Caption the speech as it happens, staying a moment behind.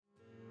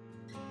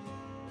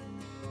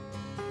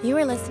You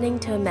are listening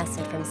to a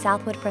message from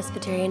Southwood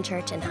Presbyterian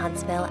Church in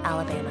Huntsville,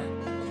 Alabama.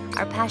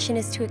 Our passion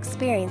is to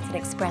experience and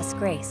express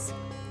grace.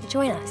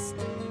 Join us.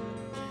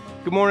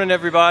 Good morning,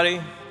 everybody.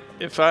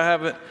 If I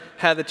haven't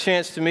had the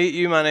chance to meet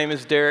you, my name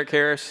is Derrick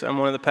Harris. I'm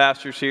one of the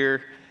pastors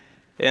here,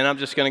 and I'm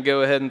just going to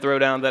go ahead and throw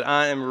down that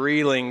I am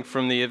reeling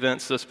from the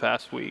events this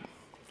past week.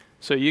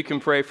 So you can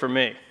pray for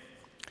me.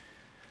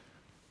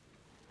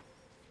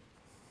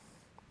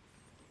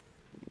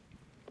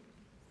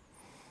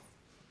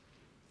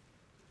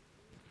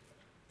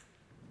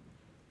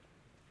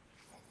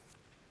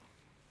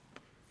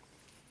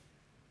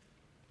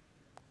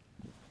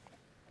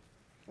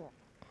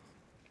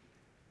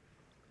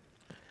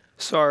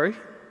 Sorry.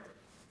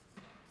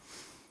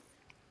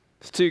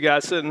 There's two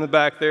guys sitting in the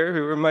back there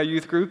who were in my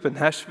youth group in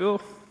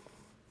Nashville.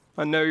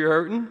 I know you're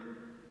hurting.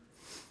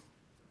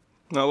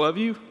 I love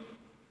you.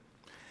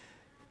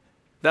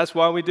 That's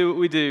why we do what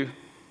we do.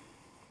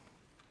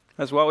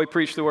 That's why we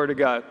preach the Word of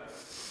God.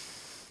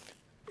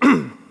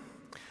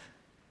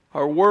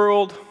 Our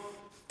world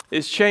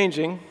is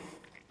changing.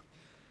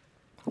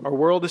 Our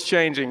world is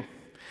changing.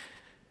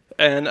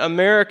 And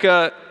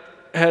America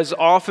has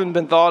often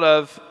been thought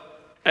of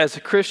as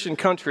a Christian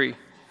country.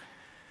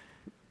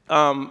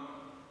 And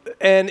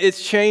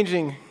it's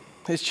changing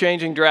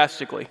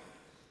drastically,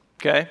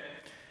 okay?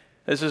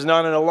 This is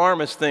not an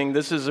alarmist thing.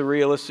 This is a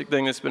realistic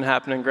thing that's been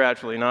happening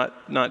gradually,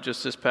 not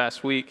just this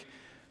past week.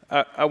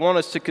 I want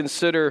us to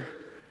consider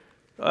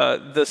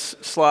this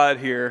slide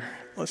here.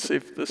 Let's see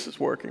if this is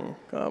working.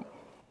 Let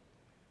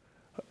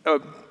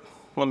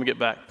me get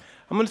back.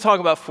 I'm going to talk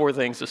about four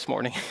things this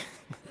morning.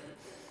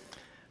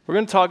 We're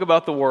going to talk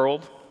about the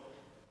world.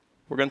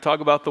 We're going to talk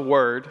about the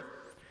Word.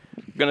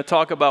 We're going to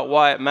talk about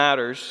why it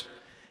matters.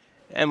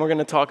 And we're going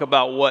to talk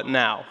about what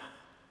now.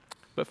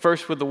 But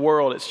first with the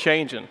world, it's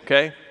changing,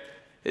 okay?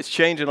 It's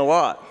changing a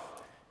lot.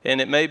 And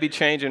it may be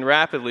changing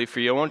rapidly for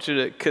you. I want you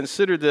to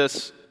consider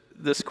this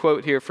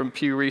quote here from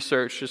Pew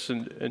Research just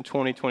in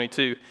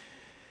 2022.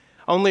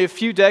 Only a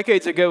few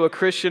decades ago, a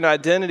Christian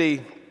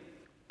identity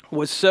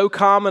was so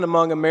common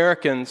among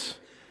Americans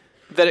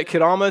that it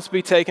could almost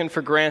be taken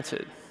for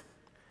granted.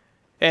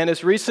 And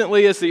as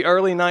recently as the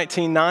early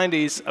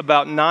 1990s,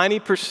 about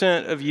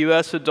 90% of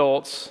U.S.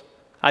 adults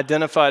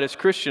identified as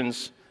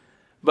Christians.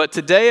 But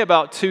today,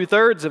 about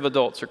 2/3 of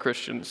adults are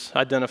Christians,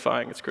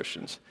 identifying as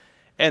Christians.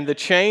 And the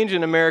change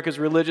in America's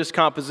religious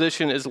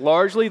composition is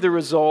largely the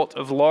result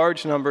of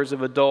large numbers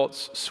of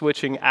adults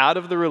switching out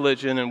of the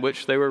religion in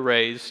which they were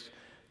raised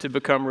to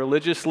become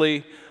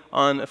religiously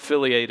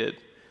unaffiliated.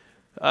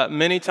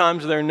 Many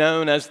times they're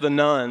known as the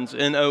nones,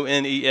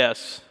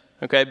 N-O-N-E-S,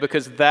 okay,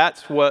 because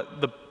that's what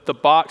the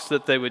box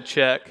that they would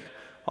check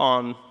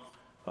on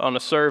a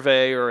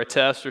survey or a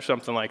test or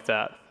something like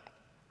that,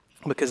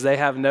 because they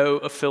have no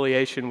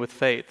affiliation with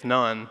faith,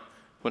 none,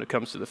 when it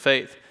comes to the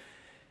faith.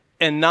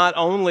 And not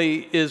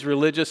only is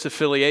religious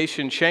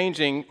affiliation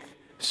changing,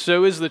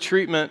 so is the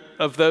treatment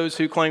of those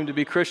who claim to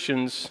be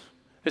Christians,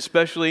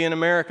 especially in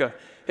America,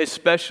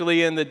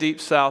 especially in the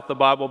Deep South, the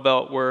Bible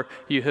Belt, where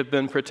you have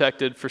been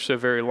protected for so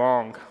very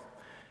long.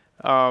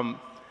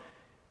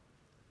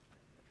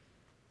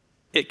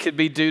 It could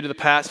be due to the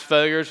past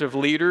failures of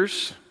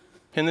leaders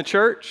in the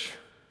church,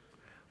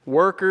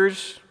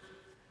 workers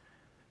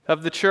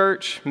of the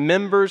church,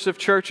 members of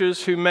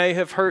churches who may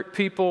have hurt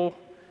people,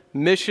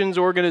 missions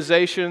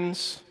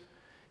organizations,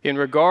 in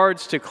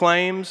regards to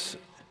claims,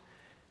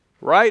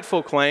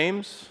 rightful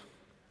claims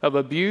of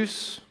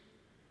abuse,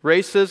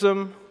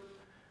 racism,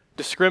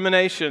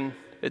 discrimination,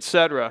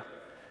 etc.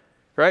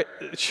 Right?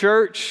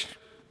 Church,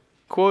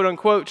 quote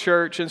unquote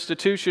church,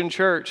 institution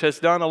church, has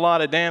done a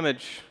lot of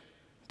damage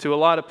to a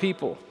lot of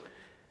people,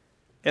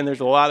 and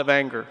there's a lot of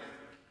anger,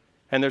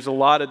 and there's a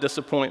lot of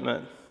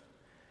disappointment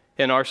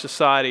in our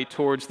society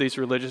towards these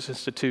religious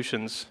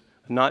institutions,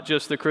 not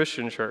just the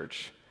Christian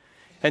church.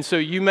 And so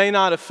you may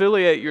not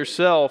affiliate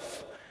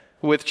yourself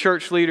with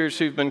church leaders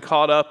who've been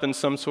caught up in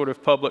some sort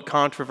of public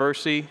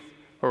controversy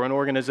or an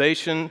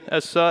organization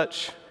as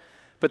such,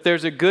 but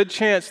there's a good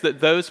chance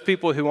that those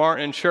people who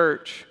aren't in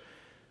church,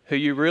 who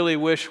you really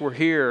wish were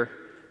here,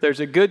 there's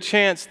a good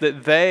chance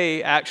that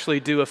they actually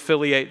do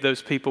affiliate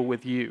those people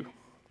with you,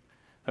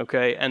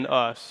 okay, and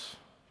us.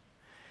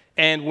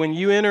 And when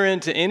you enter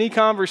into any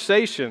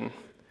conversation,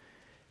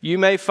 you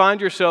may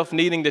find yourself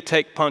needing to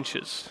take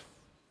punches.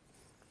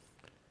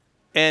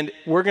 And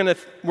we're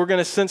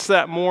gonna sense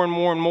that more and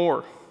more and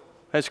more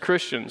as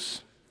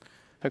Christians,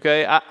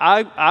 okay?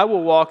 I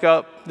will walk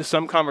up to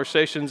some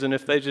conversations, and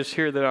if they just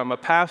hear that I'm a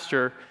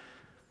pastor,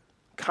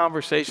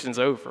 conversation's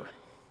over,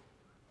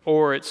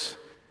 or it's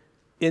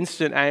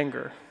instant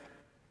anger.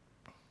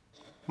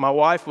 My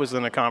wife was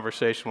in a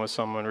conversation with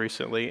someone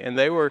recently, and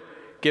they were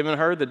giving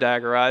her the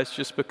dagger eyes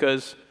just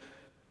because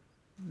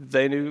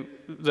they knew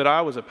that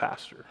I was a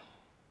pastor.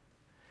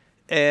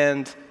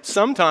 And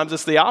sometimes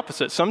it's the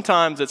opposite.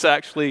 Sometimes it's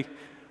actually,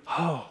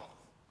 oh,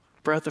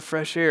 breath of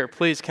fresh air.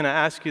 Please, can I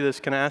ask you this?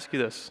 Can I ask you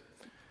this?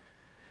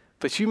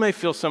 But you may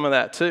feel some of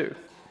that too.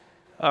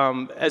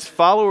 As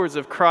followers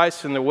of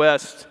Christ in the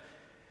West,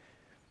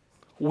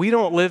 we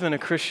don't live in a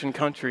Christian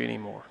country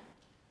anymore.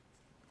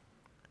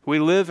 We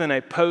live in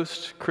a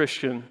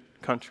post-Christian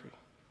country.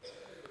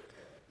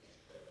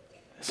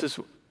 This is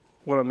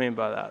what I mean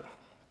by that.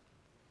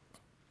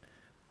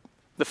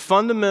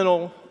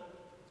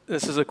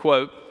 This is a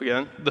quote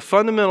again, the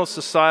fundamental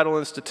societal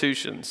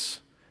institutions,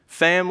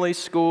 family,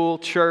 school,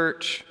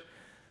 church,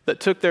 that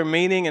took their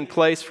meaning and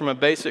place from a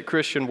basic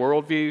Christian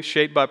worldview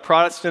shaped by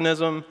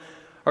Protestantism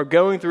are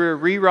going through a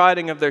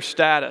rewriting of their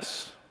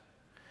status,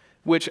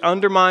 which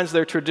undermines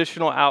their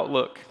traditional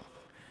outlook.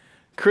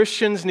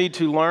 Christians need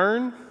to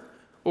learn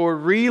or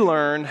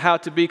relearn how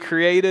to be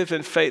creative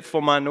and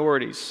faithful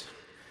minorities.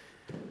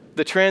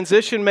 The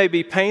transition may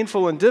be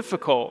painful and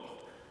difficult,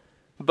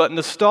 but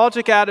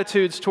nostalgic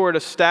attitudes toward a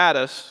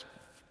status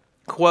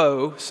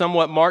quo,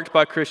 somewhat marked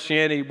by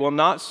Christianity, will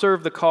not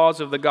serve the cause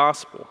of the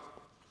gospel.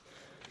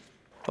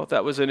 I thought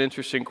that was an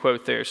interesting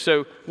quote there.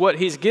 So what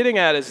he's getting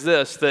at is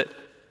this, that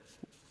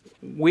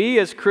we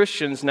as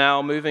Christians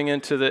now living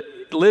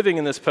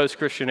in this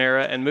post-Christian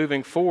era and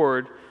moving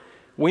forward,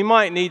 we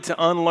might need to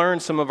unlearn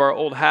some of our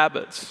old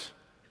habits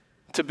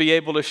to be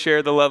able to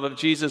share the love of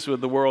Jesus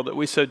with the world that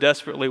we so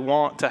desperately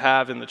want to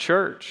have in the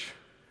church.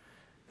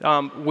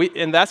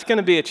 And that's going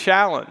to be a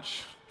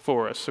challenge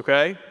for us,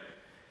 okay?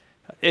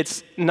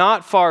 It's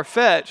not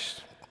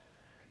far-fetched.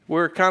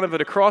 We're kind of at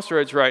a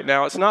crossroads right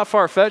now. It's not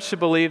far-fetched to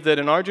believe that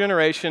in our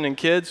generation and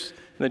kids,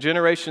 and the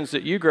generations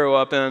that you grow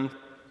up in,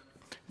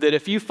 that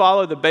if you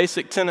follow the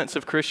basic tenets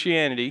of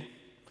Christianity,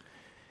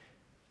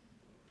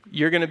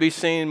 you're going to be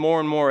seen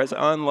more and more as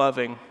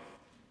unloving,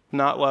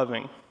 not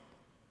loving.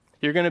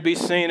 You're going to be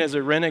seen as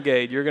a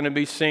renegade. You're going to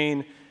be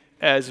seen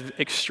as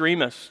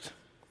extremist.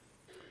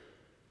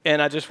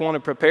 And I just want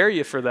to prepare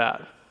you for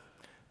that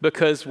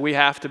because we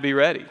have to be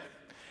ready.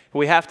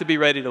 We have to be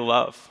ready to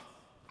love,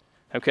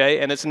 okay?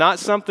 And it's not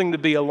something to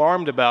be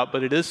alarmed about,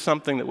 but it is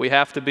something that we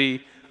have to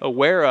be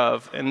aware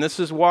of. And this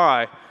is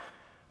why.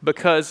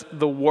 Because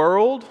the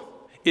world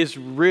is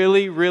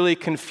really, really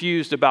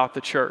confused about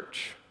the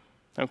church,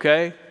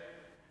 okay?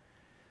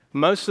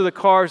 Most of the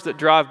cars that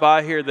drive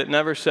by here that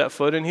never set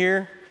foot in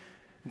here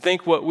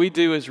think what we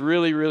do is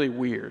really, really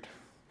weird,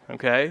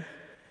 okay?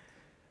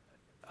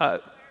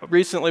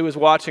 Recently was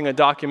watching a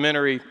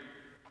documentary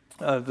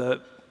of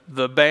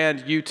the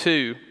band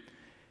U2,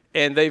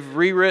 and they've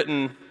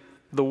rewritten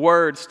the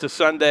words to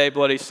Sunday,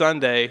 Bloody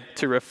Sunday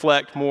to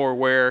reflect more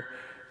where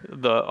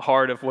the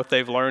heart of what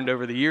they've learned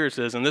over the years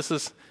is. And this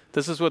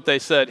is what they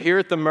said. Here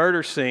at the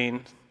murder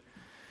scene,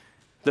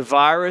 the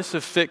virus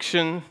of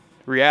fiction,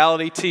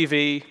 reality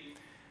TV,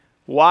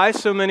 why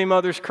so many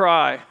mothers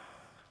cry?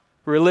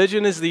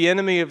 Religion is the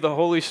enemy of the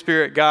Holy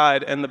Spirit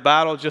guide, and the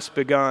battle just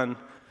begun.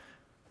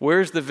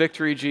 Where's the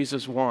victory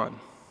Jesus won?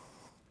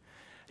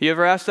 You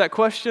ever asked that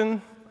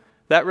question?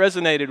 That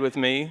resonated with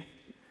me.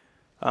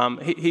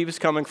 He was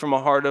coming from a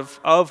heart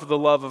of the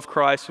love of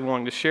Christ and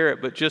wanting to share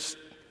it, but just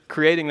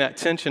creating that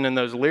tension in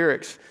those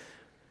lyrics.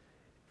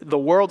 The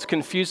world's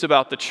confused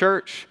about the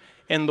church,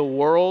 and the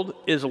world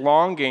is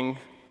longing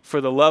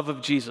for the love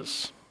of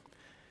Jesus.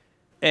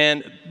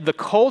 And the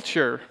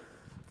culture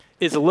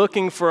is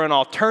looking for an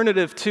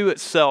alternative to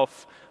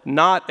itself,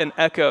 not an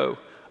echo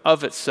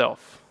of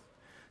itself.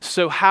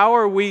 So how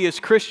are we as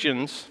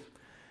Christians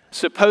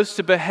supposed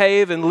to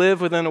behave and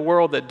live within a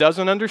world that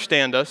doesn't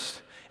understand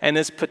us and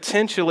is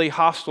potentially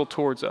hostile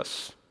towards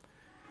us?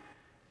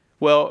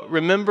 Well,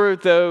 remember,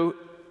 though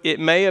it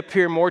may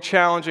appear more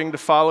challenging to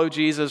follow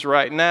Jesus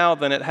right now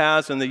than it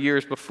has in the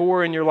years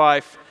before in your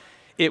life,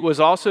 it was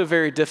also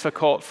very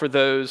difficult for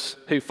those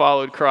who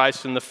followed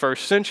Christ in the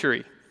first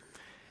century.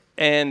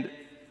 And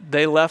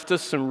they left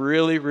us some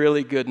really,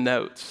 really good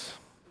notes.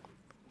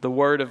 The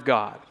Word of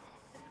God.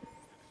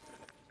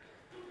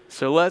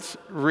 So let's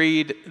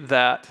read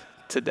that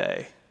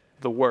today,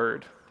 the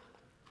Word.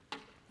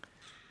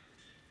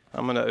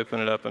 I'm going to open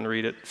it up and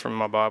read it from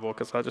my Bible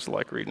because I just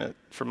like reading it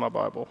from my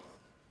Bible.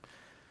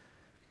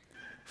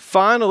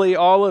 Finally,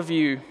 all of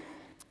you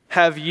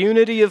have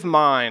unity of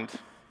mind,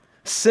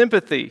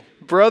 sympathy,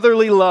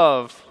 brotherly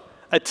love,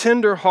 a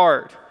tender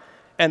heart,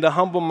 and a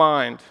humble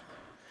mind.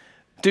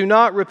 Do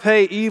not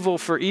repay evil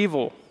for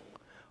evil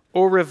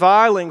or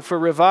reviling for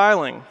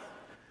reviling,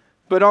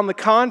 but on the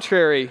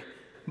contrary,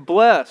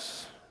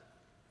 bless.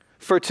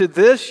 For to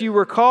this you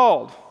were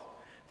called,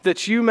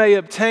 that you may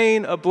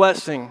obtain a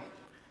blessing.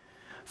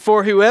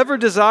 For whoever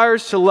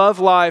desires to love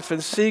life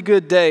and see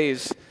good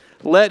days,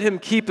 let him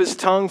keep his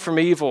tongue from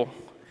evil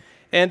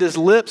and his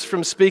lips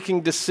from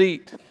speaking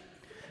deceit.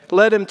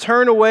 Let him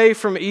turn away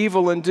from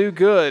evil and do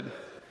good.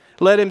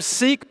 Let him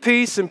seek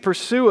peace and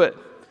pursue it.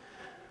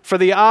 For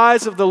the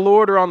eyes of the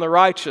Lord are on the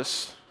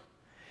righteous,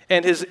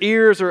 and his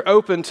ears are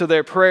open to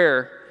their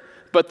prayer.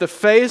 But the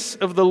face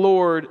of the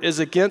Lord is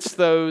against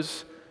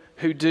those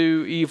who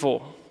do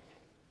evil.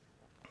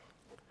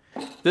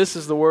 This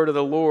is the word of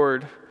the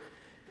Lord.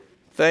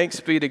 Thanks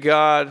be to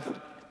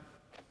God.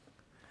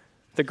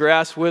 The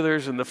grass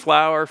withers and the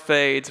flower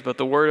fades, but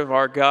the word of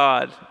our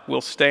God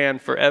will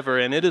stand forever.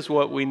 And it is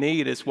what we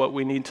need. It's what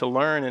we need to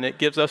learn, and it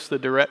gives us the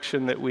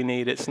direction that we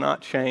need. It's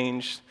not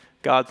changed.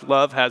 God's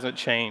love hasn't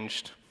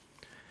changed.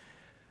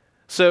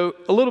 So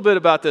a little bit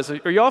about this.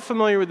 Are y'all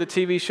familiar with the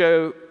TV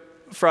show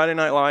Friday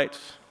Night Lights?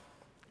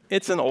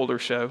 It's an older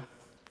show.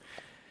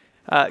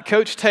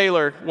 Coach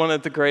Taylor, one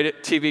of the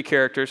great TV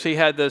characters, he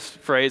had this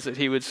phrase that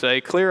he would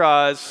say, clear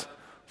eyes,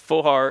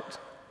 full heart,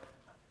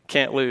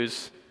 can't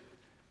lose.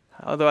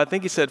 Although I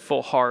think he said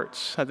full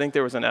hearts. I think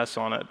there was an S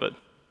on it, but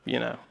you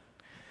know.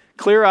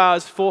 Clear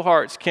eyes, full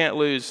hearts, can't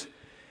lose.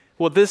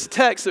 Well, this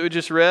text that we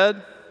just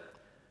read,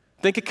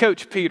 think of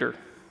Coach Peter,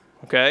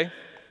 okay?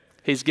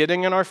 He's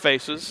getting in our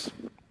faces.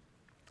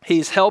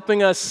 He's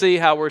helping us see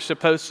how we're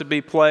supposed to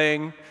be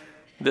playing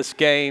this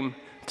game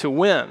to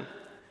win.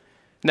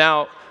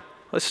 Now,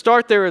 let's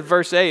start there with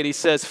verse 8. He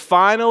says,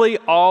 finally,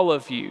 all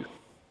of you,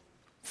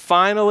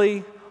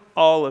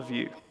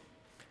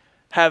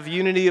 have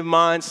unity of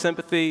mind,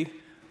 sympathy,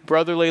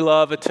 brotherly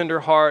love, a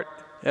tender heart,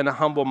 and a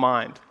humble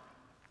mind.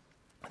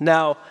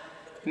 Now,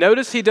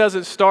 notice he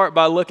doesn't start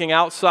by looking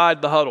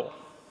outside the huddle,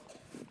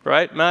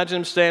 right? Imagine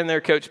him standing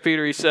there, Coach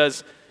Peter. He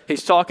says,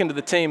 he's talking to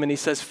the team, and he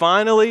says,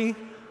 finally,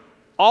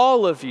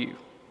 all of you,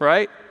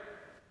 right?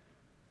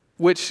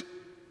 Which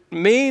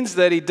means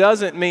that he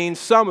doesn't mean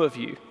some of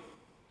you,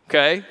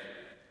 okay?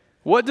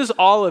 What does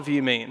all of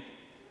you mean?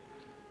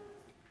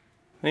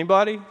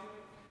 Anybody?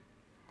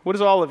 What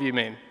does all of you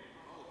mean?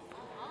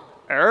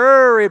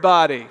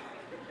 Everybody,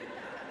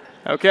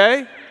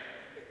 okay?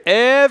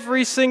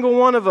 Every single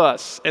one of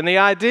us. And the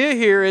idea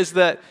here is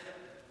that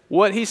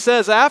what he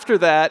says after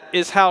that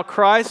is how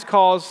Christ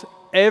calls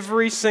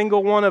every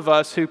single one of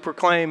us who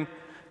proclaim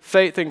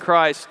faith in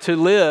Christ to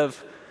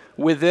live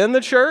within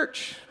the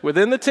church,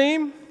 within the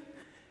team,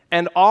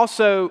 and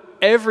also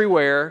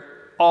everywhere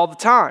all the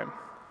time.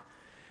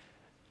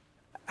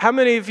 How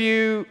many of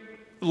you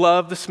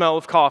love the smell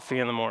of coffee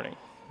in the morning?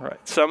 Right.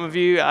 Some of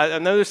you, I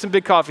know there's some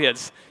big coffee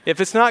heads.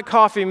 If it's not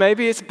coffee,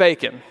 maybe it's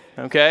bacon,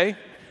 okay?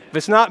 If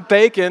it's not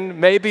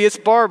bacon, maybe it's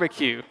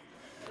barbecue.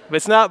 If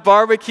it's not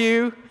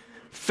barbecue,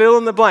 fill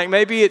in the blank.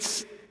 Maybe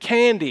it's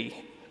candy.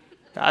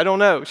 I don't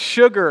know,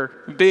 sugar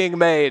being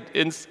made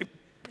in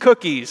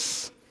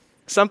cookies,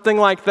 something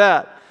like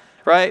that,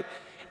 right?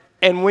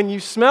 And when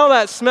you smell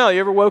that smell, you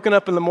ever woken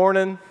up in the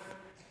morning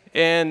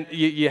and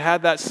you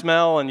had that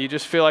smell and you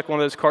just feel like one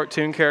of those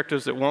cartoon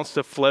characters that wants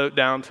to float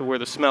down to where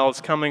the smell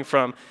is coming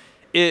from?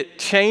 It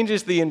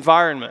changes the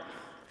environment.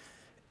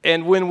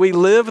 And when we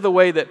live the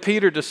way that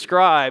Peter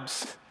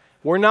describes,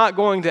 we're not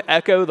going to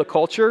echo the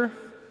culture.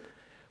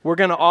 We're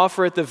going to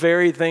offer it the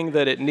very thing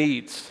that it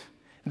needs,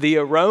 the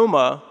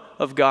aroma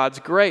of God's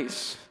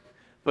grace.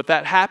 But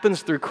that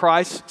happens through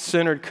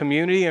Christ-centered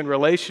community and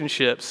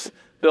relationships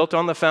built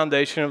on the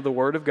foundation of the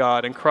Word of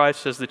God and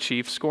Christ as the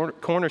chief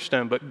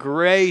cornerstone. But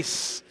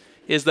grace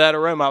is that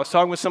aroma. I was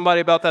talking with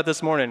somebody about that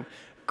this morning.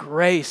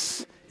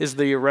 Grace is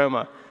the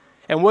aroma.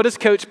 And what does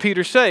Coach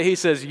Peter say? He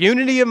says,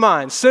 unity of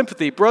mind,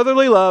 sympathy,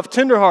 brotherly love,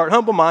 tender heart,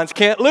 humble minds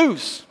can't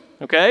lose,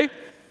 okay?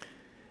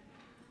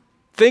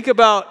 Think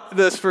about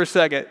this for a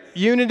second.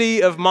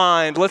 Unity of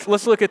mind.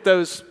 Let's look at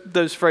those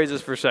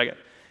phrases for a second.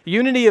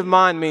 Unity of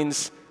mind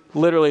means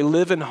literally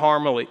live in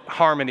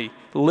harmony.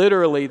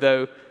 Literally,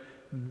 though,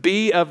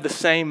 be of the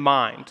same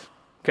mind,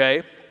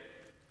 okay?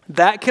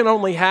 That can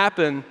only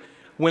happen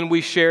when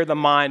we share the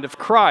mind of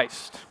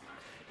Christ.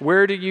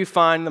 Where do you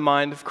find the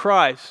mind of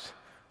Christ?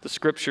 The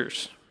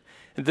Scriptures.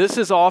 And this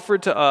is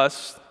offered to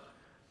us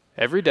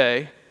every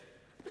day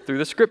through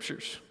the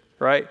Scriptures,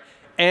 right?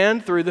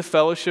 And through the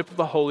fellowship of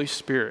the Holy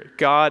Spirit,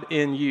 God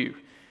in you.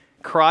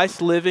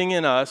 Christ living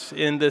in us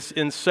in this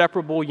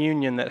inseparable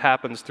union that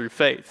happens through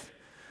faith.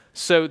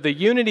 So the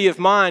unity of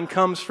mind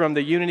comes from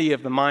the unity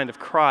of the mind of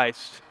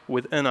Christ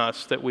within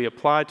us that we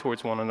apply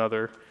towards one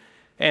another.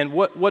 And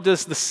what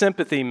does the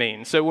sympathy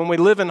mean? So when we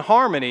live in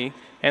harmony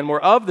and we're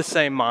of the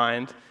same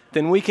mind,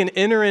 then we can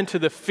enter into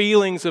the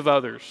feelings of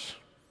others,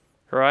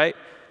 right?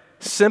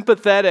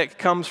 Sympathetic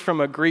comes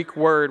from a Greek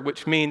word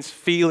which means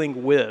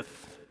feeling with.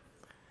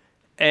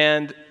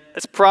 And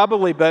it's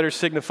probably better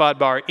signified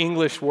by our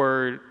English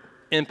word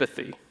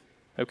empathy,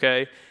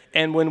 okay?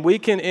 And when we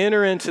can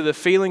enter into the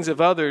feelings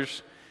of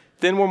others,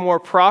 then we're more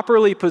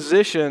properly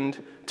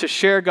positioned to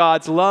share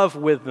God's love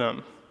with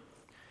them.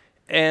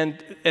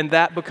 And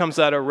that becomes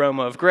that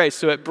aroma of grace.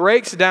 So it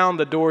breaks down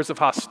the doors of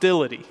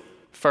hostility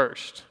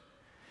first.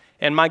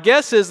 And my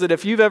guess is that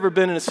if you've ever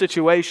been in a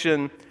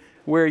situation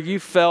where you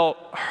felt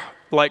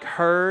like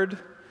heard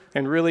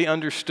and really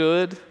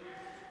understood,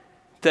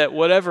 that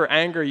whatever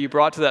anger you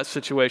brought to that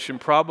situation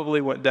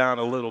probably went down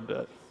a little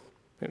bit.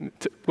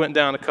 Went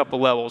down a couple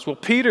levels. Well,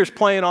 Peter's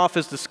playing off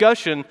his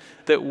discussion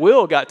that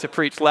Will got to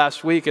preach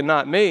last week and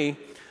not me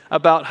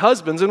about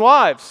husbands and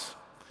wives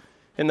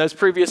in those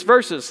previous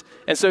verses.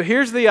 And so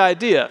here's the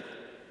idea.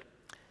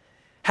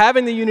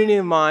 Having the unity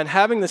of mind,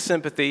 having the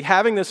sympathy,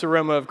 having this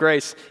aroma of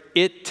grace,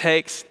 it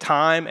takes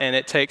time and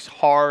it takes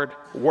hard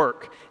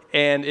work.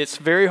 And it's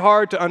very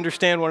hard to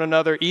understand one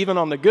another even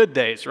on the good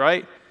days,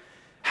 right?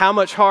 How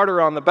much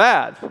harder on the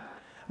bad?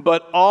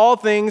 But all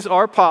things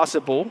are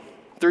possible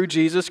through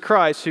Jesus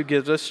Christ who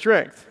gives us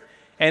strength.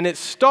 And it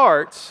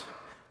starts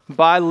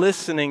by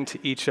listening to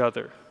each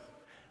other.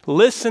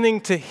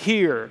 Listening to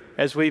hear,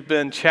 as we've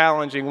been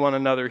challenging one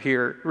another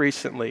here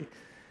recently.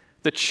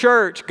 The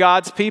church,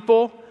 God's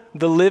people,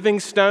 the living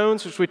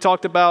stones, which we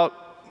talked about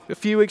a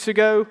few weeks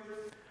ago,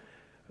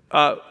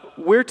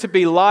 we're to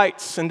be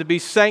lights and to be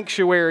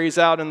sanctuaries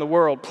out in the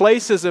world,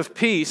 places of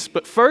peace,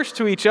 but first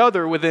to each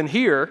other within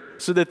here,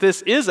 so that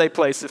this is a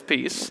place of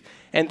peace.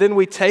 And then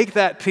we take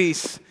that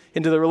peace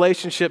into the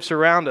relationships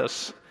around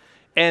us.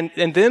 And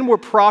then we're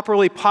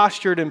properly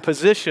postured and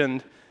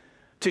positioned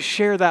to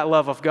share that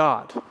love of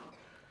God.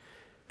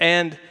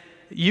 And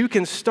you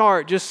can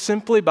start just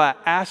simply by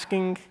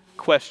asking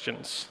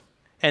questions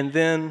and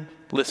then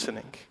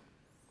listening.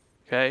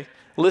 Okay?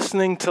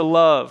 Listening to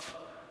love,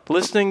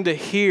 listening to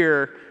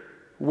hear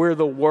where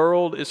the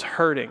world is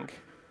hurting.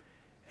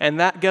 And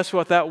guess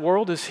what? That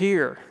world is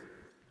here.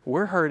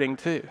 We're hurting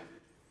too.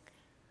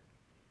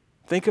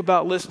 Think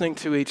about listening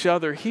to each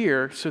other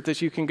here so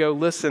that you can go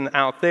listen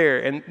out there.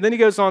 And then he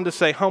goes on to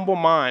say, humble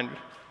mind,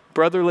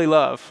 brotherly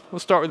love. We'll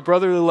start with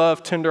brotherly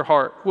love, tender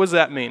heart. What does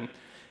that mean?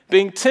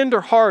 Being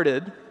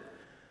tender-hearted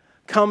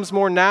comes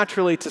more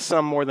naturally to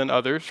some more than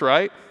others,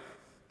 right?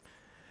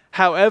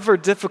 However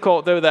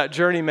difficult though that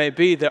journey may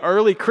be, the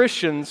early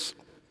Christians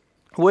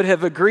would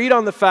have agreed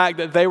on the fact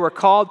that they were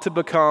called to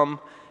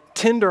become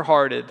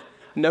tender-hearted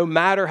no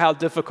matter how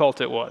difficult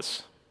it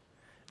was.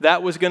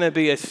 That was going to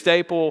be a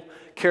staple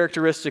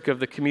characteristic of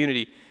the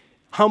community.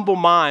 Humble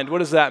mind, what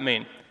does that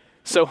mean?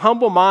 So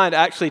humble mind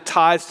actually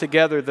ties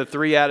together the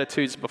three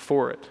attitudes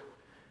before it.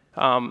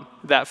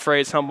 That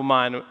phrase, humble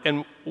mind.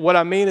 And what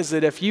I mean is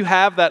that if you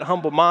have that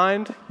humble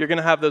mind, you're going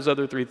to have those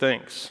other three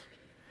things.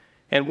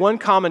 And one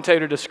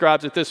commentator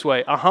describes it this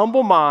way: a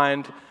humble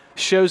mind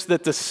shows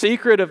that the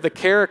secret of the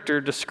character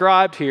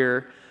described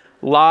here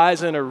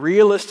lies in a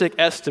realistic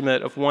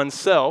estimate of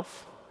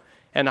oneself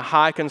and a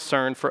high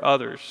concern for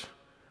others.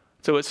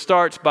 So it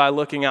starts by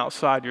looking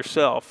outside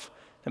yourself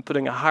and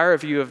putting a higher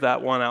view of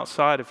that one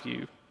outside of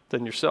you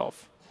than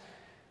yourself.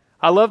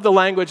 I love the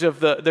language of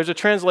there's a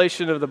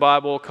translation of the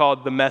Bible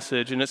called The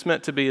Message, and it's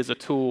meant to be as a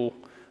tool,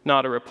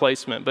 not a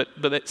replacement. But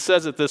it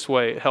says it this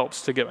way. It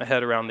helps to get my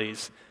head around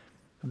these.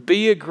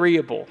 Be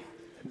agreeable.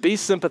 Be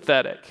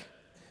sympathetic.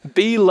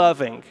 Be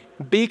loving.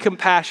 Be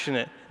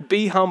compassionate.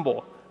 Be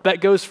humble. That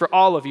goes for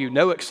all of you,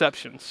 no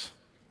exceptions.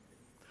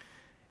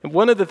 And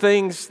one of the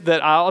things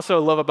that I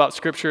also love about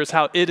Scripture is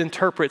how it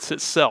interprets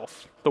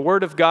itself. The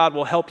Word of God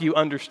will help you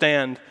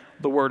understand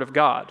the Word of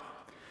God.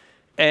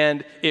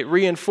 And it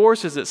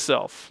reinforces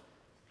itself.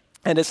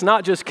 And it's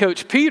not just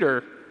Coach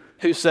Peter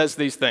who says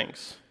these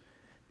things.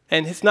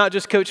 And it's not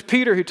just Coach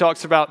Peter who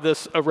talks about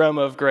this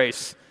aroma of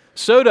grace.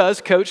 So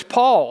does Coach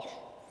Paul.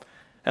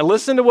 And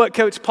listen to what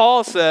Coach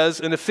Paul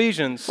says in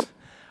Ephesians.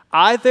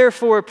 I,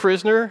 therefore, a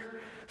prisoner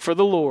for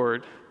the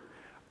Lord,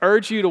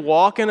 urge you to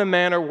walk in a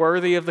manner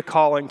worthy of the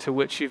calling to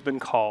which you've been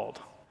called,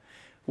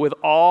 with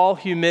all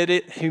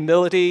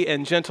humility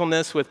and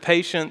gentleness, with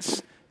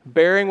patience,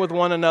 bearing with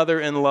one another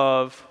in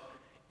love,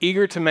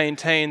 eager to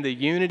maintain the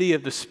unity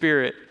of the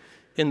Spirit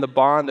in the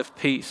bond of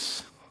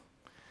peace.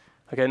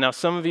 Okay, now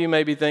some of you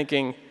may be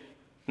thinking,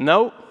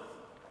 nope,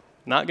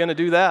 not going to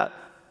do that.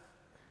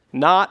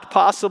 Not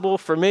possible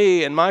for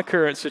me in my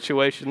current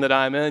situation that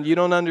I'm in. You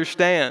don't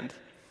understand.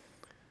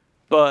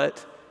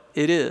 But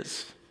it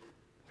is.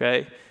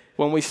 Okay?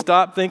 When we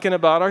stop thinking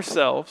about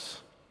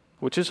ourselves,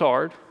 which is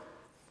hard,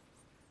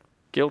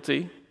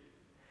 guilty,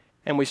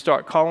 and we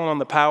start calling on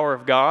the power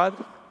of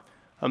God,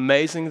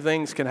 amazing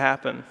things can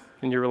happen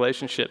in your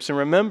relationships. And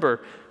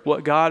remember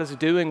what God is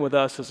doing with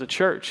us as a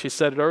church. He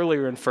said it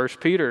earlier in 1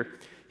 Peter.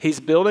 He's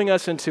building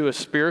us into a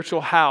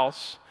spiritual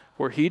house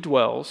where He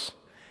dwells.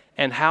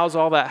 And how's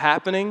all that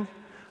happening?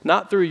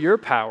 Not through your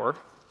power,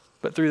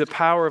 but through the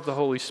power of the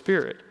Holy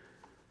Spirit.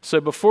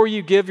 So before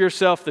you give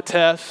yourself the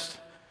test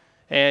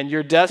and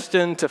you're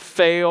destined to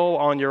fail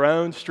on your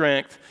own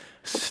strength,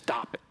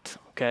 stop it,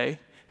 okay?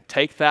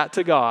 Take that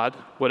to God,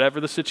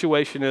 whatever the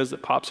situation is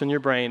that pops in your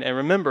brain. And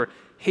remember,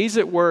 He's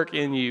at work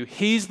in you.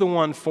 He's the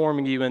one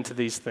forming you into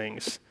these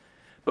things.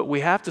 But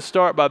we have to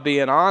start by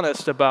being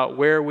honest about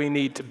where we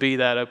need to be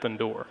that open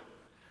door.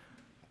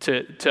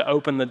 To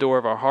open the door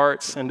of our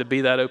hearts and to be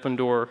that open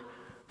door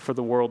for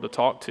the world to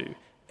talk to.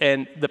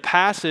 And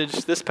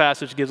this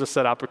passage gives us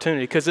that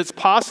opportunity because it's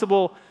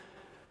possible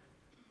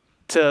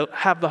to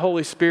have the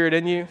Holy Spirit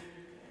in you,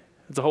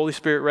 the Holy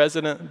Spirit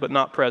resident, but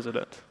not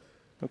president,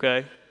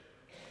 okay?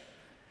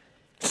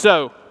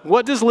 So,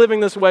 what does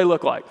living this way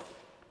look like?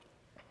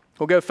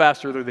 We'll go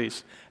faster through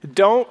these.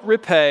 Don't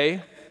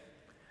repay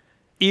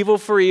evil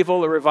for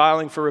evil or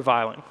reviling for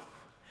reviling.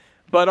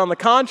 But on the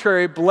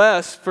contrary,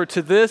 bless, for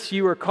to this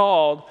you are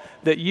called,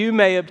 that you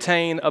may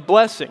obtain a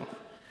blessing.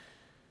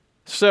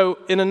 So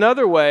in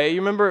another way, you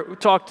remember we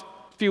talked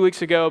a few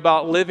weeks ago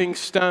about living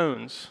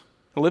stones.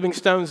 Living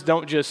stones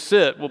don't just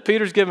sit. Well,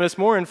 Peter's giving us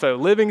more info.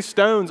 Living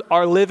stones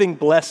are living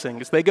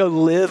blessings. They go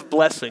live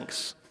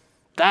blessings.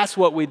 That's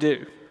what we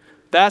do.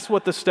 That's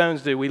what the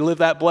stones do. We live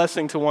that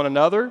blessing to one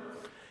another,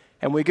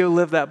 and we go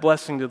live that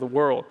blessing to the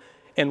world.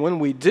 And when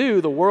we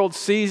do, the world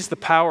sees the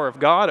power of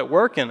God at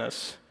work in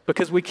us.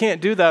 Because we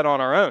can't do that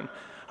on our own.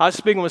 I was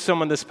speaking with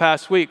someone this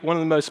past week. One of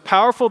the most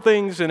powerful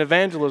things in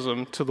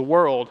evangelism to the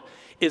world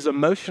is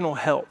emotional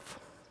health.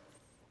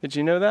 Did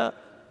you know that?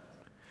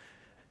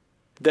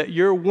 That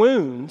your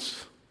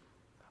wounds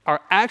are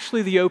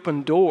actually the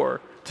open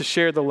door to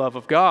share the love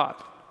of God.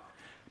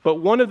 But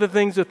one of the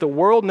things that the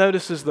world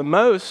notices the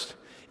most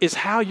is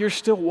how you're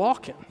still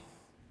walking.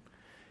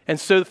 And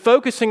so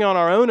focusing on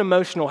our own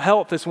emotional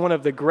health is one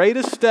of the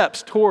greatest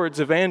steps towards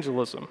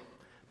evangelism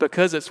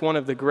because it's one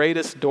of the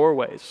greatest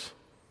doorways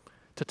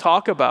to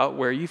talk about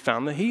where you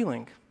found the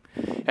healing.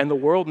 And the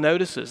world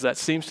notices that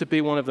seems to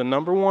be one of the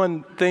number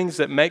one things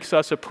that makes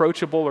us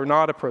approachable or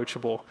not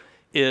approachable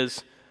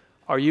is,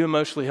 are you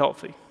emotionally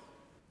healthy?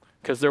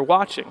 Because they're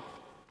watching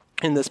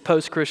in this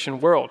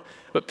post-Christian world.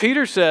 But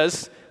Peter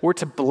says we're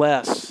to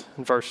bless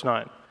in verse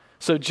 9.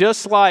 So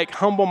just like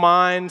humble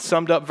mind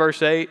summed up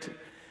verse 8,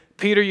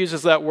 Peter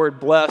uses that word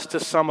blessed to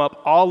sum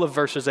up all of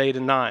verses 8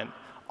 and 9.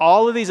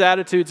 All of these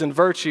attitudes and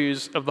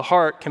virtues of the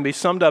heart can be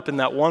summed up in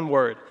that one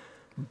word,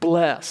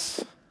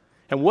 bless.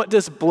 And what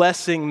does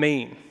blessing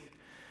mean?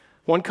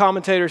 One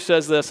commentator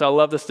says this, I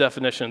love this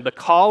definition, the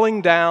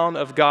calling down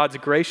of God's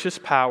gracious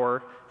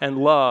power and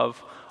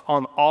love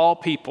on all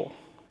people,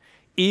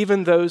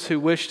 even those who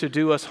wish to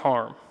do us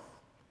harm.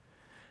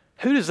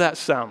 Who does that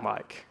sound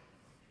like?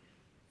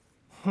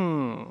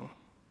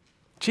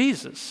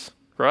 Jesus,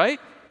 right?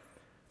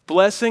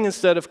 Blessing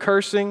instead of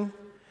cursing,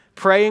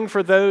 praying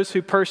for those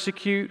who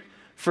persecute,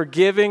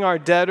 forgiving our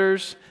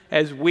debtors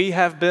as we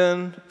have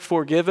been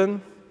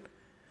forgiven.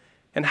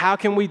 And how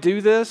can we do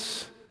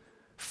this?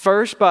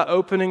 First, by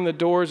opening the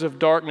doors of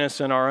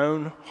darkness in our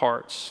own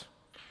hearts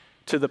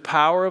to the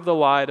power of the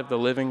light of the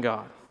living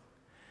God.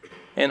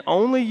 And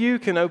only you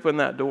can open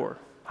that door.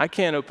 I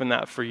can't open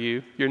that for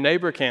you. Your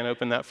neighbor can't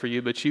open that for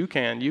you, but you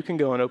can. You can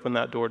go and open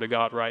that door to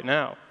God right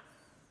now.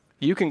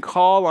 You can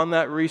call on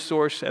that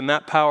resource and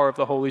that power of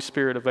the Holy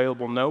Spirit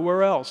available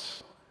nowhere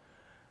else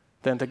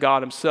than to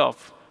God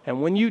himself.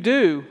 And when you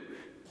do,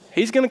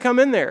 he's going to come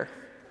in there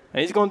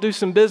and he's going to do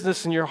some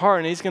business in your heart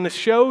and he's going to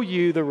show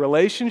you the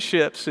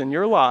relationships in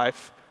your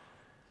life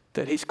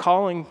that he's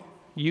calling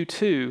you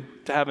to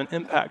have an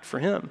impact for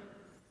him.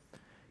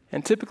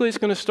 And typically it's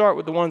going to start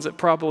with the ones that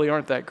probably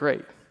aren't that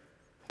great.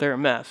 They're a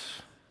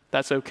mess.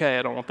 That's okay.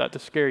 I don't want that to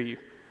scare you.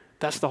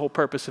 That's the whole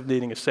purpose of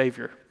needing a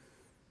Savior.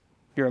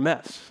 You're a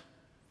mess.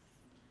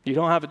 You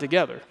don't have it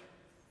together.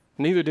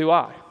 Neither do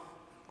I.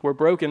 We're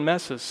broken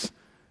messes.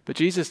 But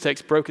Jesus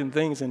takes broken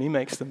things and he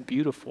makes them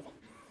beautiful.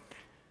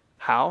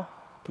 How?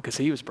 Because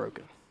he was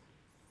broken.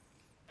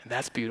 And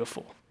that's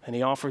beautiful. And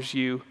he offers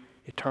you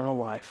eternal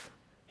life.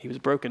 He was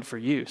broken for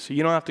you. So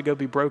you don't have to go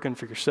be broken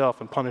for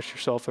yourself and punish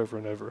yourself over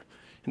and over.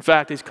 In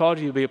fact, he's called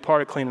you to be a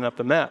part of cleaning up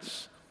the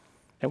mess.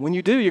 And when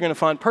you do, you're going to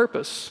find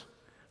purpose.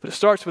 But it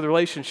starts with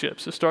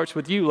relationships. It starts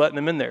with you letting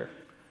him in there.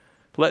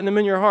 Letting him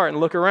in your heart and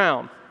look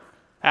around.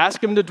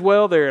 Ask him to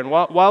dwell there. And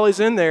while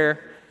he's in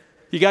there,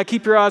 you got to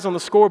keep your eyes on the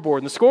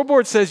scoreboard. And the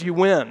scoreboard says you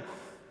win.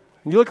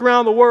 When you look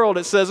around the world,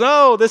 it says,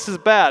 oh, this is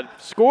bad.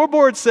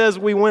 Scoreboard says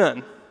we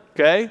win.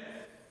 Okay?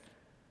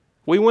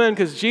 We win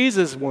because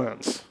Jesus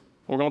wins.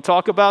 We're going to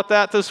talk about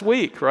that this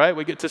week, right?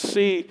 We get to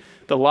see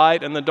the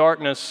light and the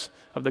darkness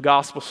of the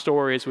gospel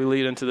story as we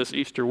lead into this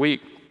Easter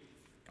week.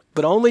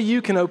 But only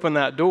you can open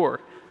that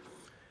door.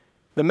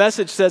 The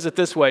message says it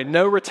this way,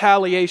 no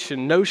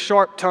retaliation, no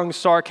sharp-tongued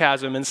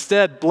sarcasm.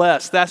 Instead,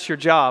 bless. That's your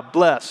job,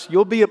 bless.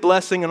 You'll be a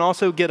blessing and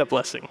also get a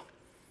blessing.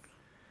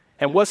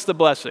 And what's the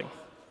blessing?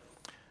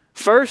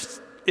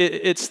 First,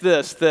 it's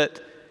this, that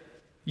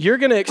you're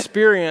going to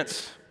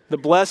experience the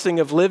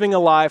blessing of living a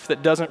life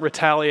that doesn't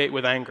retaliate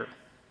with anger.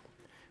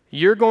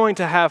 You're going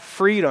to have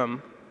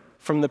freedom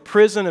from the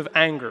prison of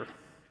anger,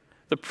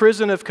 the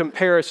prison of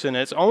comparison.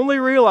 It's only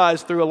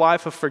realized through a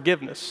life of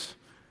forgiveness.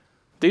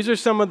 These are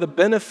some of the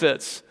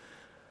benefits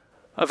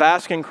of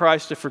asking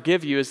Christ to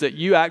forgive you, is that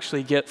you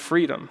actually get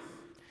freedom.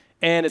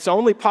 And it's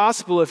only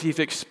possible if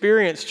you've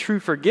experienced true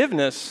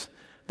forgiveness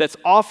that's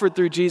offered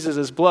through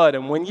Jesus' blood.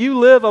 And when you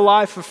live a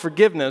life of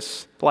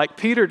forgiveness, like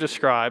Peter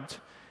described,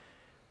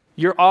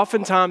 you're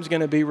oftentimes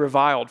going to be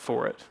reviled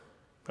for it,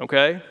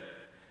 okay?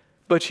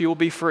 But you will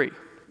be free.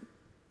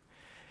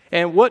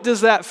 And what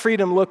does that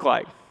freedom look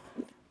like?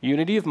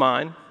 Unity of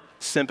mind,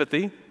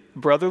 sympathy,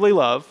 brotherly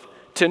love,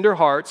 tender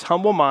hearts,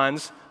 humble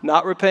minds,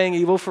 not repaying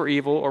evil for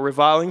evil or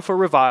reviling for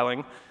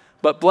reviling,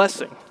 but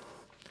blessing.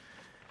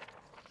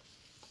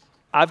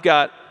 I've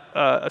got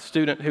a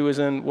student who is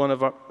in one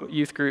of our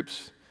youth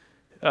groups,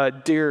 a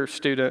dear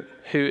student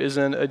who is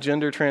in a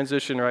gender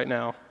transition right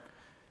now.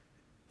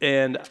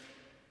 And,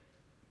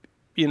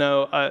 you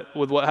know,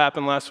 with what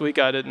happened last week,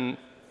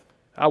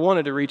 I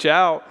wanted to reach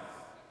out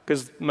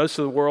because most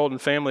of the world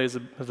and family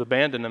has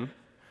abandoned him,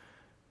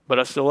 but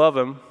I still love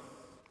him.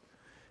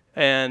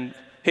 And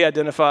he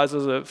identifies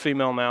as a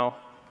female now,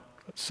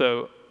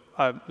 so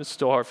it's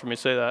still hard for me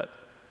to say that,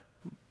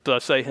 but I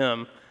say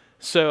him.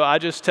 So I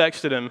just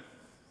texted him,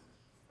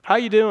 how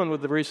you doing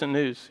with the recent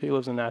news? He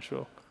lives in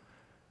Nashville.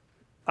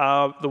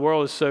 The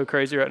world is so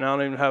crazy right now, I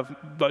don't even have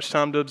much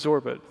time to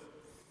absorb it.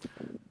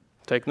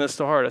 taking this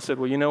to heart. I said,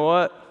 well, you know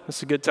what?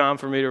 It's a good time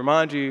for me to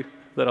remind you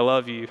that I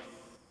love you.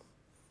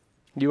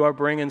 You are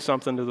bringing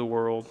something to the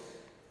world,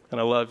 and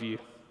I love you,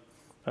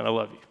 and I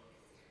love you.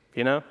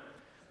 You know? And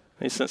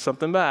he sent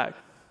something back,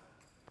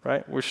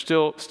 right? We're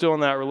still in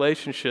that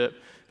relationship.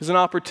 There's an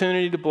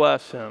opportunity to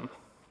bless him.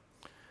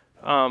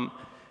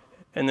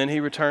 And then he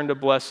returned a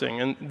blessing.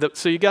 And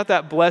so you got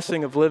that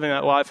blessing of living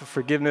that life of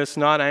forgiveness,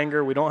 not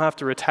anger. We don't have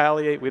to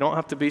retaliate. We don't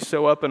have to be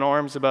so up in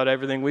arms about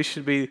everything. We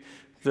should be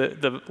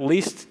the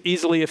least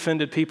easily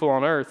offended people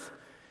on earth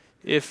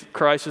if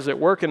Christ is at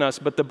work in us.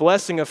 But the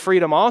blessing of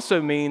freedom also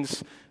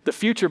means the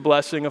future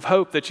blessing of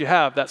hope that you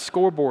have, that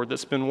scoreboard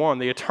that's been won,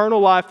 the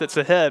eternal life that's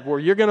ahead, where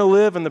you're going to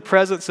live in the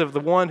presence of the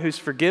one who's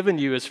forgiven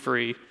you as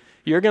free.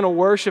 You're going to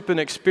worship and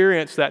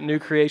experience that new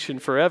creation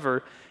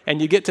forever. And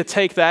you get to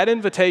take that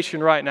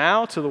invitation right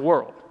now to the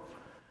world.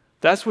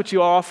 That's what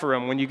you offer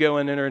them when you go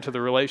and enter into the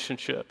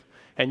relationship.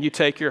 And you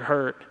take your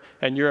hurt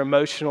and your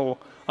emotional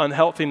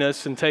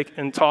unhealthiness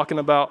and talking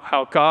about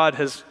how God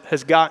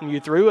has gotten you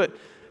through it.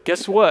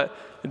 Guess what?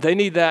 They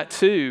need that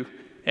too.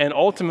 And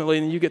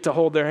ultimately, you get to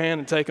hold their hand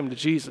and take them to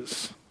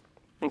Jesus.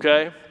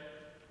 Okay?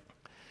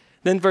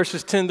 Then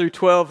verses 10 through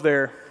 12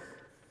 there.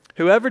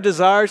 Whoever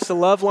desires to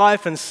love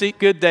life and seek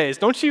good days.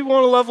 Don't you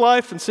want to love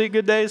life and seek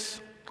good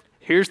days?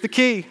 Here's the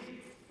key.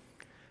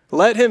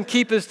 Let him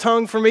keep his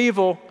tongue from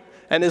evil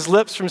and his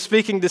lips from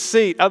speaking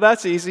deceit. Oh,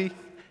 that's easy.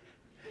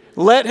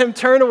 Let him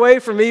turn away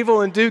from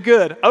evil and do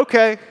good.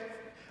 Okay.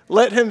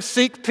 Let him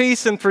seek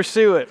peace and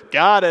pursue it.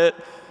 Got it.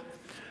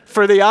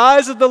 For the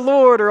eyes of the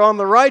Lord are on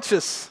the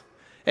righteous,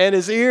 and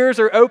his ears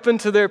are open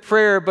to their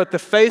prayer, but the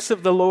face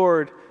of the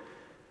Lord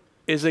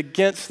is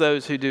against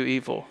those who do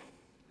evil.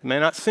 It may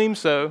not seem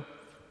so,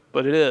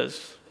 but it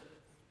is.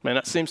 It may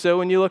not seem so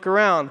when you look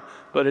around,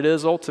 but it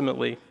is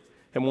ultimately.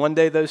 And one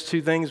day those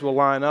two things will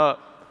line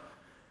up.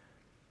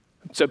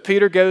 So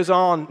Peter goes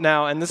on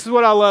now, and this is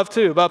what I love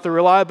too about the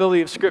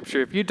reliability of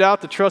Scripture. If you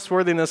doubt the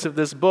trustworthiness of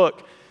this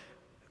book,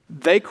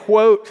 they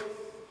quote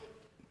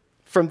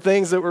from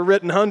things that were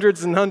written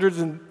hundreds and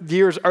hundreds of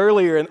years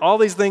earlier, and all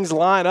these things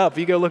line up. If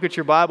you go look at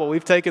your Bible,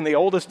 we've taken the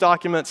oldest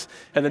documents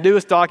and the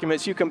newest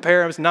documents, you compare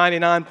them, it's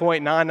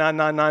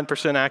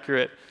 99.9999%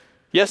 accurate.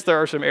 Yes,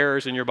 there are some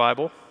errors in your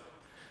Bible.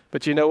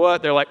 But you know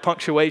what? They're like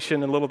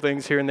punctuation and little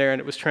things here and there, and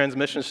it was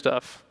transmission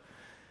stuff.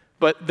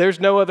 But there's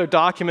no other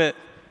document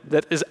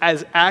that is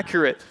as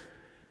accurate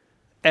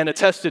and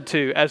attested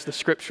to as the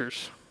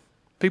Scriptures.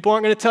 People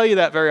aren't going to tell you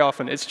that very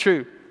often. It's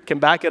true. Can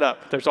back it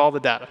up. There's all the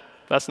data.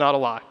 That's not a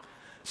lie.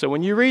 So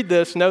when you read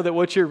this, know that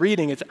what you're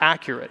reading is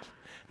accurate.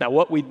 Now,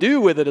 what we do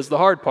with it is the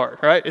hard part,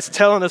 right? It's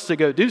telling us to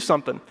go do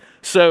something.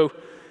 So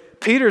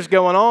Peter's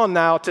going on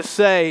now to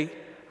say,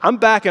 I'm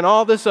backing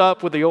all this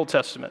up with the Old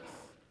Testament.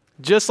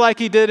 Just like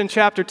he did in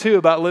chapter 2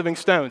 about living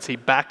stones. He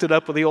backed it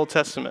up with the Old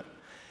Testament.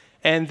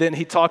 And then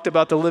he talked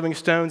about the living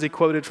stones. He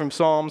quoted from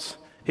Psalms.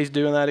 He's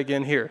doing that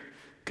again here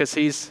because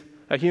he's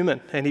a human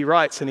and he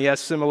writes and he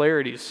has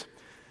similarities.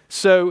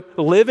 So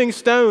living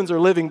stones are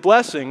living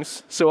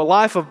blessings. So a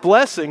life of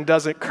blessing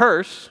doesn't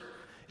curse.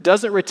 It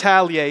doesn't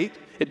retaliate.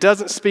 It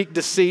doesn't speak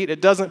deceit. It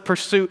doesn't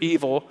pursue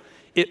evil.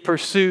 It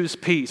pursues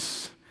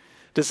peace.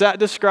 Does that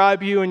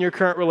describe you in your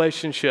current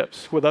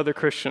relationships with other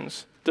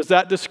Christians? Does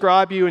that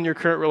describe you in your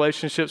current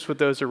relationships with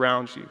those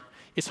around you?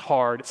 It's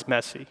hard, it's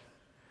messy.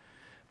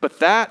 But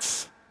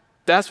that's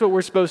what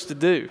we're supposed to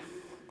do,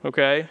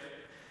 okay?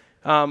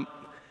 Are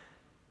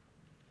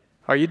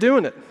you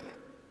doing it?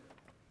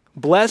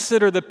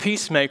 Blessed are the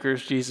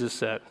peacemakers, Jesus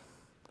said,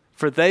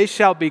 for they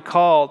shall be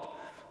called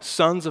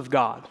sons of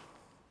God.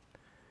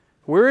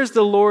 Where is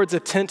the Lord's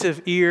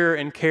attentive ear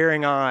and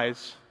caring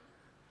eyes?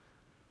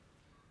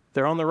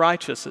 They're on the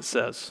righteous, it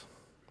says,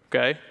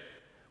 okay?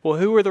 Well,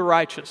 who are the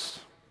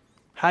righteous?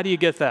 How do you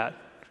get that?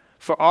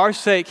 For our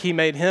sake, he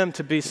made him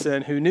to be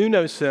sin who knew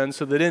no sin,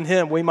 so that in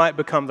him we might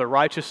become the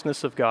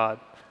righteousness of God.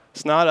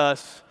 It's not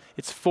us.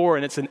 It's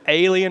foreign. It's an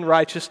alien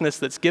righteousness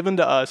that's given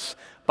to us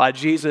by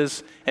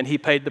Jesus, and he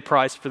paid the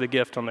price for the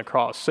gift on the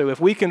cross. So if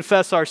we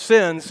confess our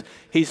sins,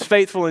 he's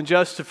faithful and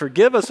just to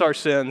forgive us our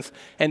sins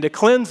and to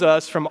cleanse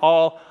us from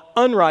all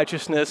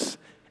unrighteousness,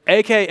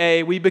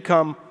 a.k.a. we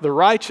become the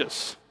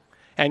righteous.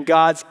 And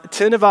God's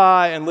attentive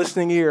eye and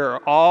listening ear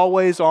are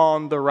always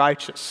on the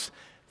righteous.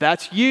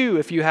 That's you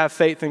if you have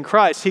faith in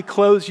Christ. He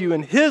clothes you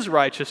in his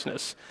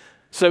righteousness.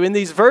 So in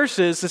these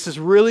verses, this is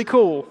really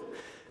cool.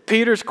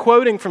 Peter's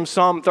quoting from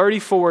Psalm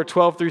 34,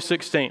 12 through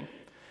 16.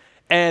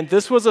 And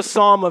this was a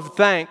psalm of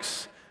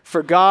thanks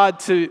for God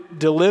to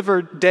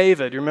deliver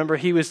David. Remember,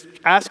 he was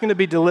asking to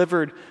be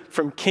delivered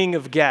from king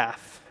of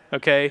Gath,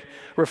 okay?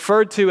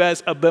 Referred to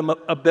as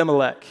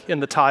Abimelech in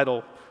the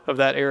title of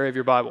that area of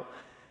your Bible.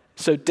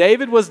 So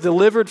David was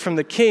delivered from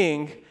the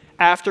king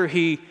after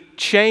he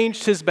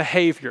changed his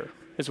behavior,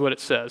 is what it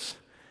says.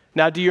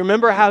 Now, do you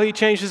remember how he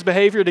changed his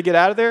behavior to get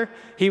out of there?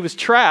 He was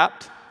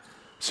trapped,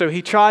 so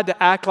he tried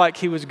to act like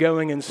he was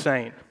going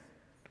insane.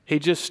 He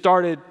just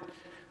started,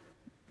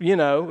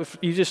 if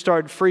you just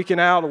started freaking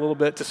out a little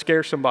bit to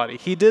scare somebody.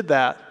 He did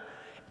that,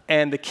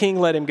 and the king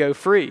let him go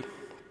free.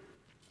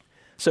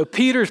 So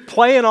Peter's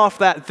playing off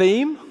that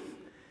theme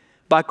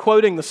by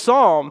quoting the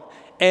psalm.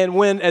 And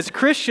as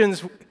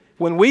Christians,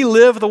 when we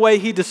live the way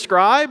he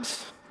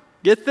describes,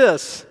 get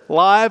this,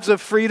 lives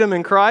of freedom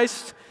in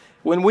Christ,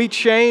 when we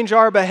change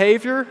our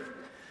behavior,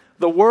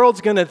 the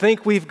world's going to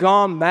think we've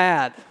gone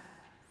mad.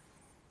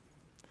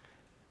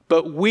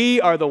 But we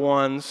are the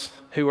ones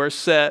who are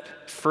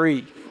set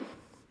free. Isn't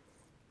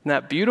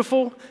that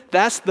beautiful?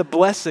 That's the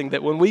blessing,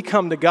 that when we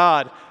come to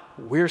God,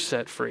 we're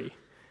set free.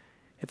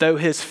 Though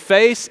his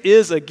face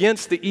is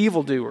against the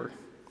evildoer,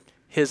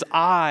 his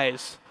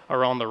eyes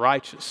are on the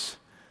righteous.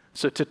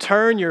 So to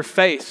turn your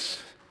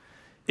face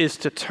is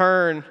to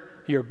turn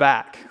your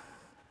back.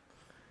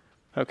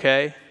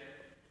 Okay?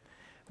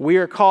 We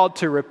are called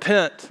to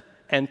repent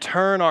and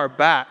turn our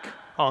back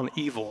on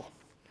evil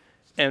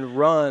and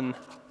run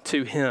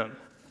to him.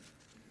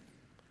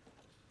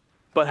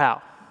 But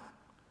how?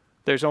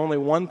 There's only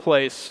one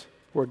place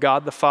where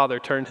God the Father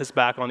turned his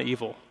back on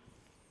evil.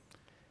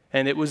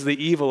 And it was the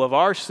evil of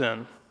our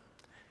sin.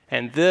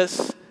 And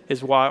this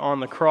is why on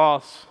the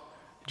cross,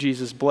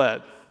 Jesus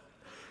bled.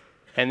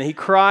 And he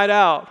cried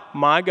out,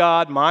 my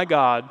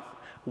God,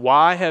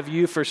 why have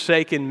you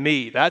forsaken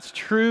me? That's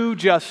true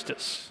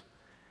justice.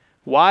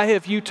 Why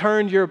have you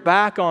turned your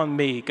back on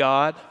me,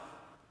 God?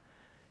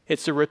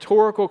 It's a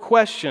rhetorical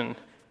question.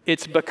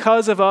 It's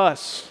because of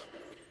us,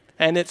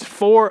 and it's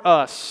for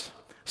us,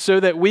 so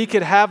that we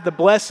could have the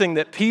blessing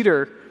that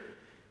Peter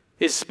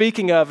is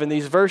speaking of in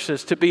these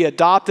verses, to be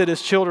adopted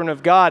as children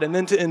of God, and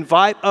then to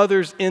invite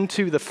others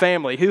into the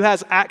family. Who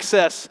has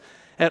access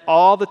at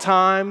all the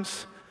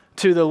times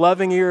to the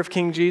loving ear of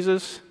King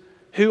Jesus?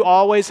 Who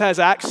always has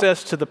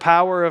access to the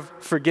power of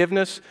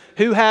forgiveness?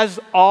 Who has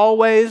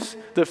always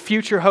the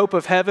future hope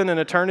of heaven and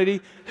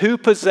eternity? Who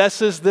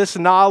possesses this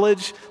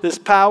knowledge, this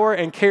power,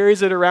 and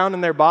carries it around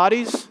in their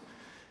bodies?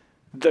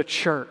 The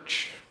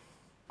church.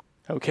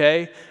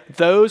 Okay?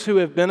 Those who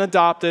have been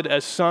adopted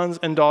as sons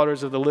and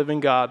daughters of the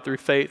living God through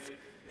faith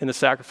in the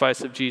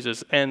sacrifice of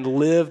Jesus and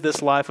live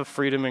this life of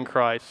freedom in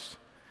Christ.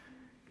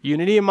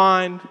 Unity of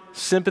mind,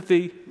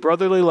 sympathy,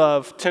 brotherly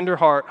love, tender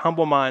heart,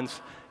 humble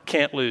minds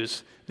can't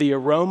lose. The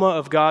aroma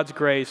of God's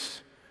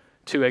grace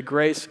to a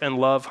grace and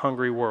love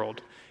hungry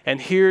world.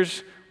 And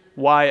here's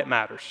why it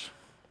matters.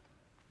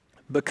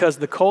 Because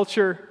the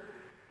culture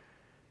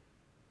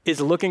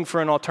is looking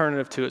for an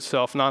alternative to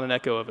itself, not an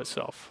echo of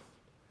itself.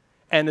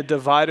 And a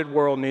divided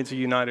world needs a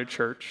united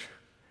church.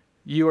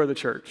 You are the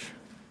church.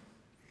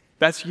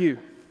 That's you.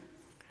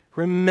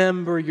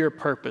 Remember your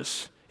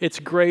purpose. It's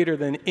greater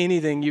than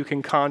anything you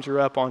can conjure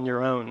up on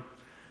your own.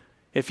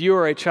 If you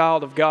are a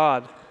child of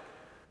God,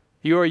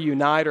 you are a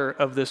uniter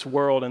of this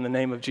world in the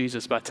name of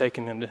Jesus by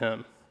taking them to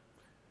him.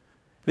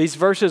 These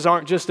verses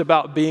aren't just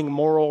about being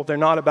moral. They're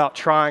not about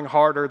trying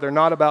harder. They're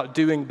not about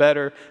doing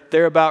better.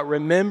 They're about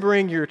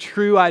remembering your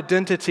true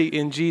identity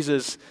in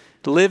Jesus.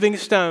 Living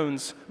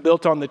stones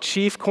built on the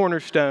chief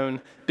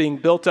cornerstone, being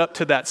built up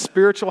to that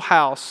spiritual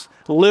house,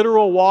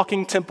 literal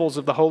walking temples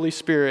of the Holy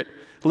Spirit,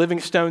 living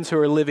stones who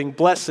are living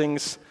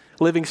blessings,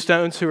 living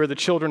stones who are the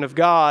children of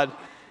God.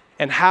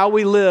 And how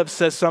we live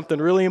says something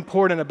really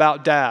important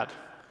about Dad.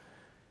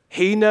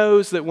 He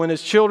knows that when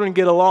his children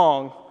get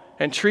along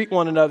and treat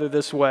one another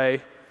this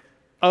way,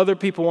 other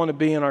people want to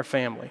be in our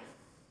family.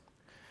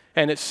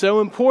 And it's so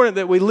important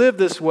that we live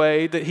this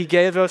way that he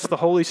gave us the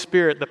Holy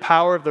Spirit, the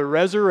power of the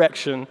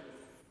resurrection,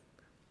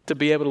 to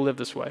be able to live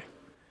this way.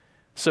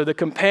 So the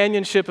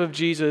companionship of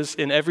Jesus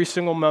in every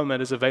single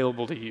moment is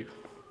available to you.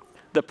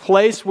 The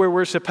place where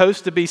we're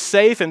supposed to be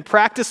safe and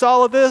practice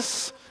all of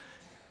this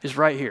is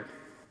right here.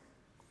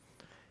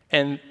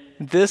 And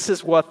this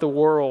is what the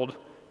world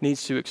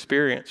needs to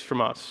experience from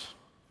us.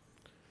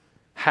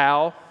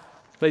 How?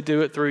 They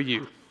do it through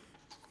you.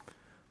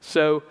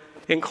 So,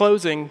 in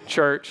closing,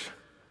 church,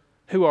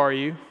 who are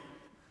you?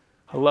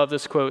 I love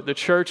this quote. The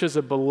church is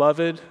a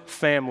beloved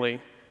family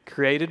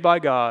created by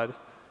God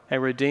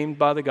and redeemed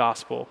by the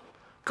gospel,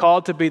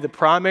 called to be the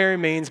primary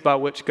means by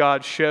which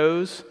God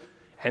shows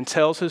and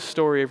tells his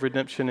story of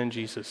redemption in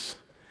Jesus.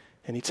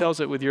 And he tells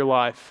it with your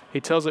life.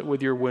 He tells it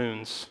with your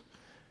wounds.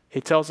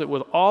 He tells it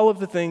with all of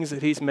the things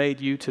that he's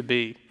made you to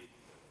be.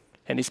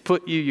 And he's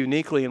put you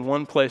uniquely in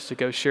one place to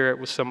go share it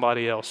with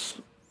somebody else.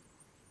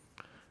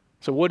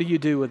 So what do you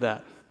do with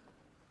that?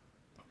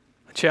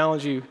 I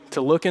challenge you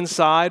to look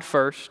inside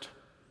first,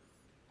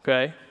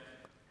 okay?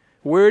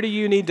 Where do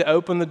you need to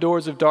open the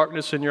doors of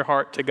darkness in your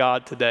heart to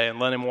God today and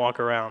let him walk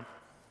around?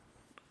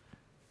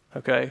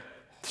 Okay?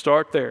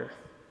 Start there.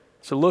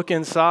 So look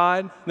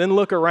inside, then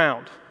look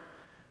around.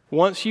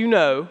 Once you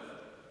know,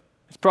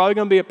 it's probably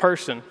going to be a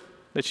person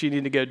that you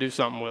need to go do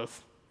something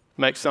with,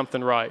 make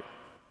something right,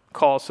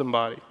 call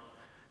somebody.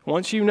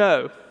 Once you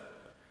know,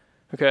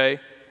 okay,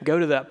 go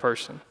to that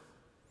person.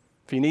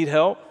 If you need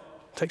help,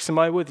 take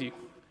somebody with you.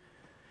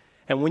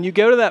 And when you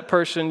go to that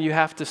person, you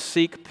have to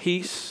seek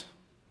peace.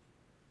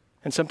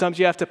 And sometimes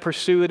you have to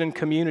pursue it in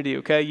community,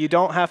 okay? You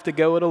don't have to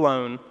go it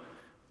alone.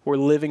 We're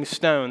living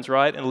stones,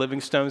 right? And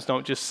living stones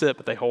don't just sit,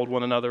 but they hold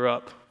one another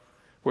up.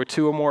 Where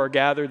two or more are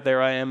gathered,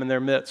 there I am in their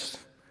midst.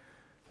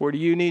 Or do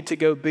you need to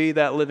go be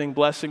that living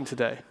blessing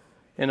today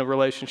in a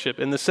relationship?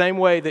 In the same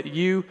way that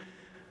you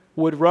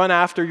would run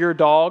after your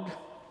dog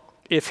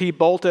if he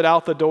bolted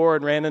out the door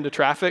and ran into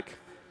traffic,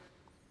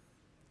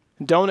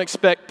 don't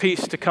expect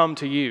peace to come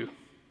to you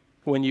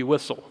when you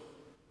whistle.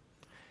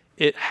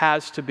 It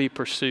has to be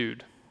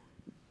pursued,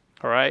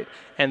 all right?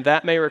 And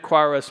that may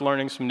require us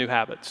learning some new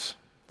habits.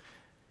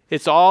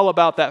 It's all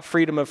about that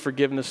freedom of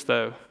forgiveness,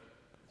 though.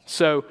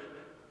 So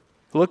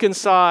look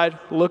inside,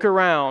 look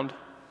around,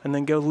 and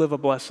then go live a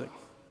blessing.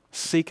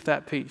 Seek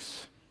that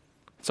peace.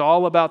 It's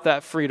all about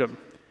that freedom.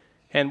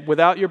 And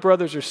without your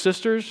brothers or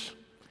sisters,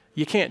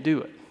 you can't do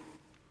it,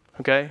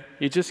 okay?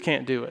 You just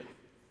can't do it.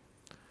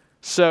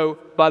 So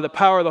by the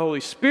power of the Holy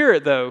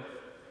Spirit, though,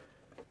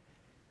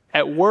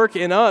 at work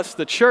in us,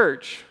 the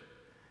church,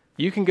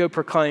 you can go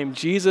proclaim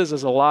Jesus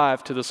is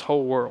alive to this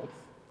whole world.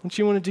 Don't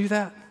you want to do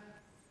that?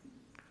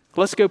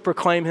 Let's go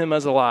proclaim him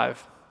as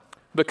alive,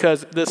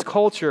 because this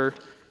culture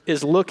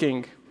is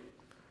looking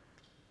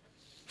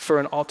for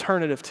an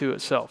alternative to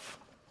itself,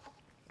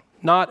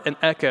 not an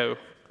echo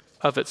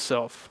of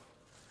itself.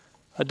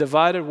 A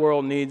divided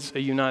world needs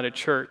a united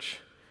church,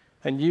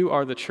 and you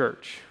are the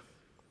church.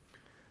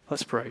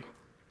 Let's pray.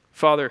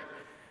 Father,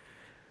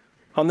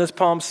 on this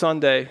Palm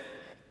Sunday,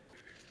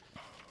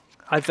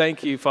 I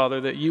thank you, Father,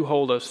 that you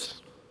hold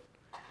us,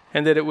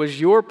 and that it was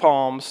your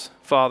palms,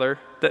 Father,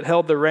 that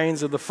held the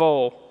reins of the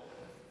foal.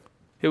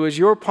 It was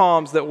your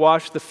palms that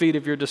washed the feet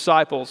of your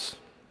disciples.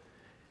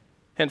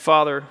 And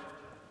Father,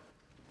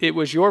 it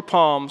was your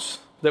palms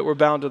that were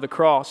bound to the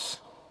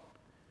cross.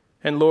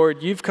 And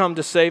Lord, you've come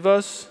to save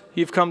us,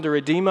 you've come to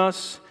redeem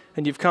us,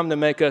 and you've come to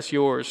make us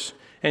yours.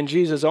 And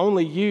Jesus,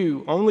 only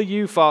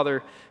you,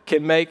 Father,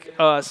 can make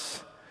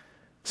us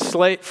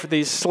for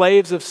these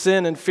slaves of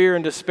sin and fear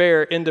and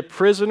despair into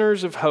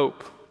prisoners of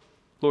hope,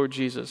 Lord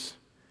Jesus.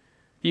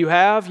 You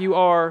have, you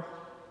are,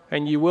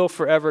 and you will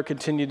forever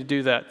continue to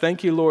do that.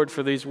 Thank you, Lord,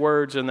 for these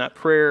words and that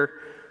prayer.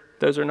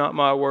 Those are not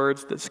my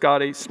words, that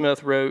Scotty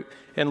Smith wrote.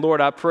 And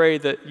Lord, I pray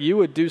that you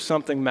would do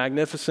something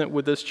magnificent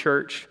with this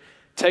church.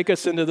 Take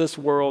us into this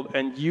world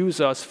and use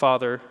us,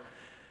 Father,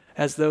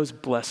 as those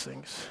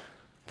blessings.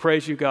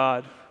 Praise you,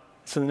 God.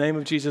 It's in the name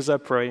of Jesus I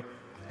pray.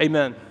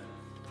 Amen.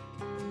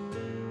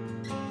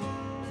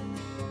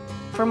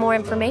 For more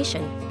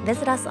information,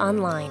 visit us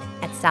online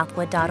at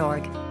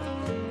southwood.org.